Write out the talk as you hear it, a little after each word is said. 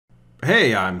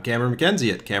Hey, I'm Cameron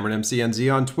McKenzie at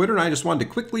CameronMCNZ on Twitter, and I just wanted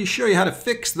to quickly show you how to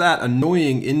fix that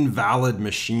annoying invalid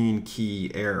machine key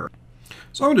error.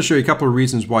 So I'm going to show you a couple of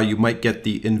reasons why you might get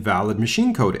the invalid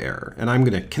machine code error. And I'm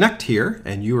going to connect here,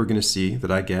 and you are going to see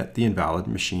that I get the invalid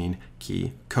machine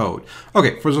key code.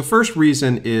 Okay, for the first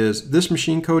reason is this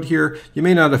machine code here, you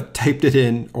may not have typed it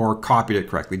in or copied it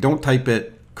correctly. Don't type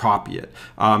it, copy it.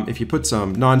 If you put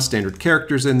some non-standard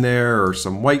characters in there or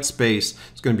some white space,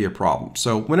 it's going to be a problem.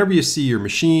 So whenever you see your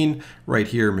machine, right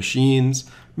here,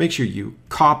 machines, make sure you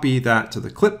copy that to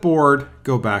the clipboard,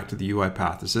 go back to the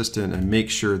UiPath Assistant, and make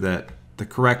sure that the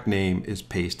correct name is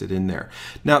pasted in there.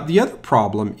 Now, the other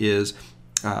problem is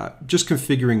just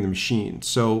configuring the machine.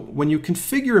 So when you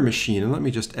configure a machine, and let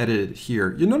me just edit it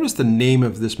here, you'll notice the name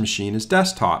of this machine is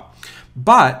desktop,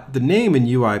 but the name in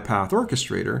UiPath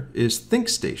Orchestrator is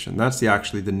ThinkStation. That's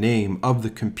actually the name of the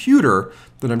computer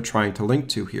that I'm trying to link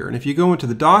to here. And if you go into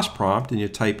the DOS prompt and you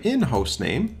type in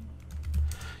hostname,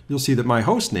 you'll see that my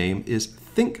host name is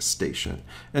ThinkStation.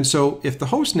 And so if the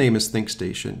host name is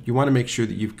ThinkStation, you want to make sure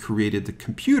that you've created the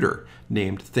computer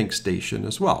named ThinkStation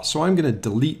as well. So I'm going to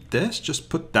delete this, just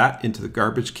put that into the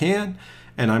garbage can,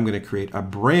 and I'm going to create a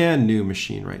brand new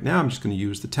machine right now. I'm just going to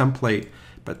use the template,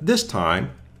 but this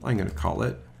time I'm going to call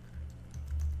it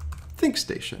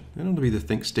ThinkStation. And it'll be the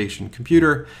ThinkStation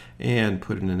computer, and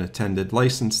put in an attended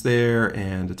license there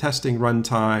and a testing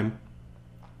runtime.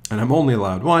 And I'm only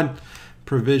allowed one.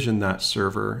 Provision that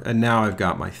server, and now I've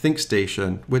got my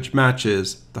ThinkStation, which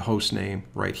matches the host name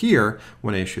right here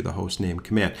when I issue the host name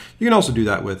command. You can also do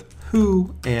that with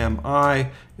who am I,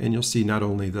 and you'll see not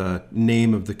only the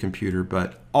name of the computer,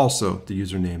 but also the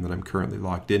username that I'm currently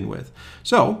logged in with.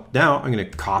 So now I'm going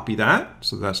to copy that.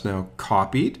 So that's now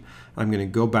copied. I'm going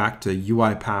to go back to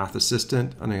UiPath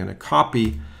Assistant, and I'm going to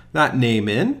copy that name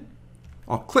in.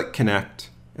 I'll click connect,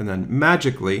 and then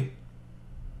magically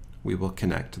we will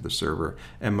connect to the server,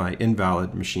 and my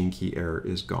invalid machine key error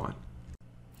is gone.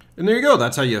 And there you go.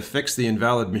 That's how you fix the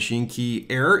invalid machine key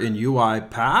error in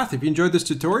UiPath. If you enjoyed this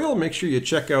tutorial, make sure you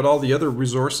check out all the other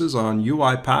resources on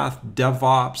UiPath,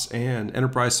 DevOps, and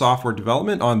enterprise software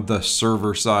development on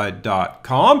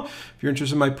theserverside.com. If you're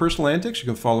interested in my personal antics, you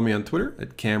can follow me on Twitter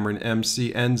at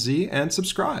CameronMCNZ and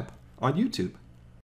subscribe on YouTube.